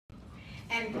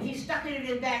and he stuck it in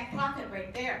his back pocket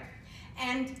right there.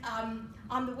 And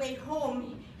on the way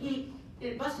home,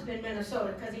 it must have been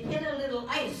Minnesota, because he hit a little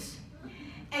ice,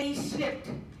 and he slipped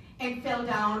and fell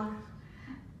down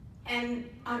and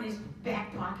on his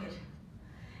back pocket.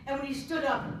 And when he stood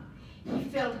up, he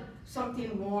felt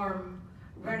something warm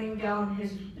running down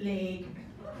his leg.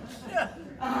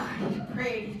 He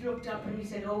prayed, he looked up and he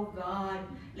said, "Oh God,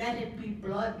 let it be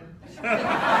blood." You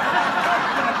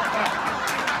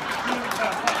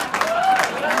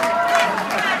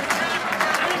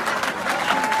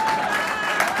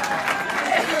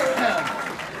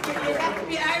have to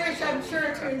be Irish, I'm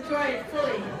sure, to enjoy it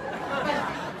fully. But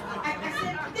I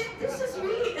said, this is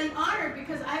really an honor,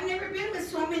 because I've never been with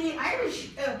so many Irish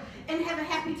and have a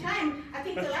happy time. I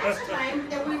think the last time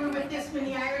that we were with this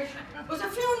many Irish was a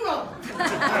funeral.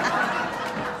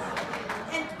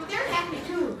 And they're happy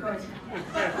too, of course.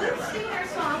 But we'll sing our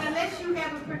song unless you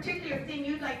have a particular thing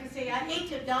you'd like to say. I hate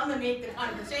to dominate the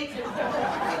conversation.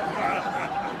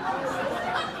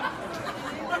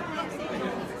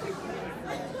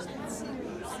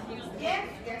 Yes,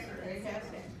 yes.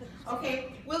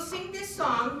 Okay, we'll sing this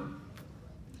song,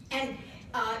 and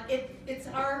it's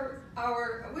our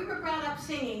we were brought up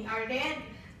singing. Our dad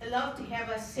loved to have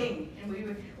us sing, and we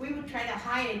would try to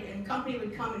hide, and company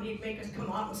would come and he'd make us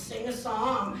come out and sing a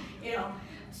song, you know.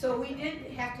 So we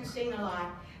did have to sing a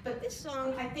lot. But this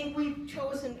song, I think we've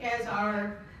chosen as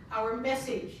our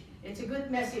message. It's a good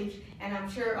message, and I'm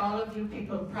sure all of you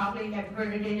people probably have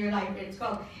heard it in your life. It's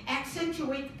called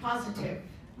Accentuate Positive.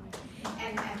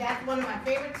 And that's one of my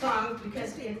favorite songs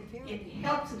because it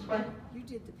helps us. What? You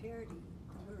did the parody,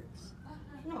 the words.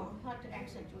 No, not to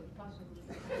accentuate positive.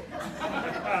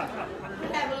 We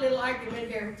have a little argument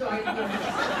here, so I didn't.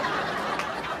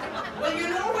 Well, you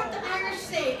know what the Irish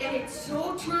say, and it's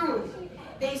so true.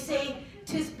 They say,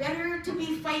 "'Tis better to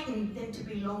be fighting than to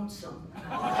be lonesome."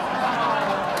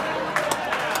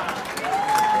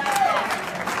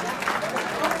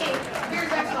 Okay, here's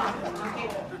that song. Okay,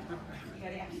 you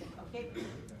gotta accent. Okay,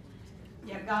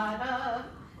 you gotta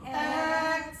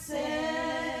accentuate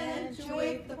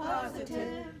the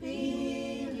positive,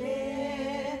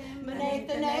 eliminate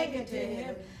the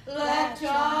negative, latch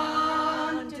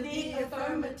on to the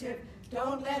affirmative.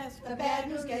 Don't let the bad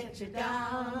news get you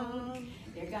down.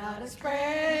 You gotta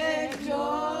spread joy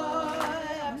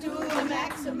up to the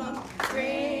maximum.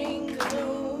 Bring the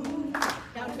gloom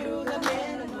down to the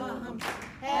minimum.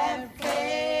 Have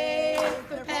faith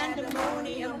for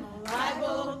pandemonium,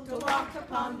 liable to walk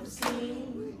upon the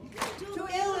scene. To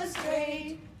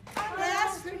illustrate our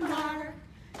last remark,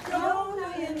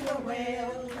 Jonah in the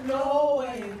whale, no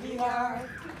way we are.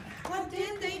 What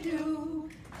did they do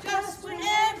just when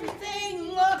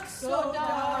everything looked so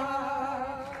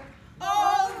dark?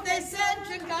 Oh, they said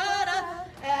you gotta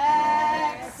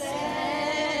accentuate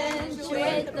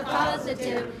the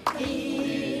positive,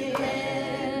 eliminate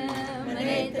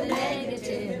the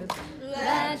negative,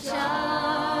 latch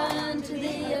on to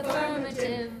the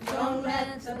affirmative. Don't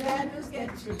let the bad news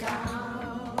get you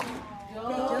down.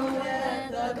 Don't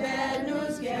let the bad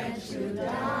news get you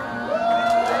down.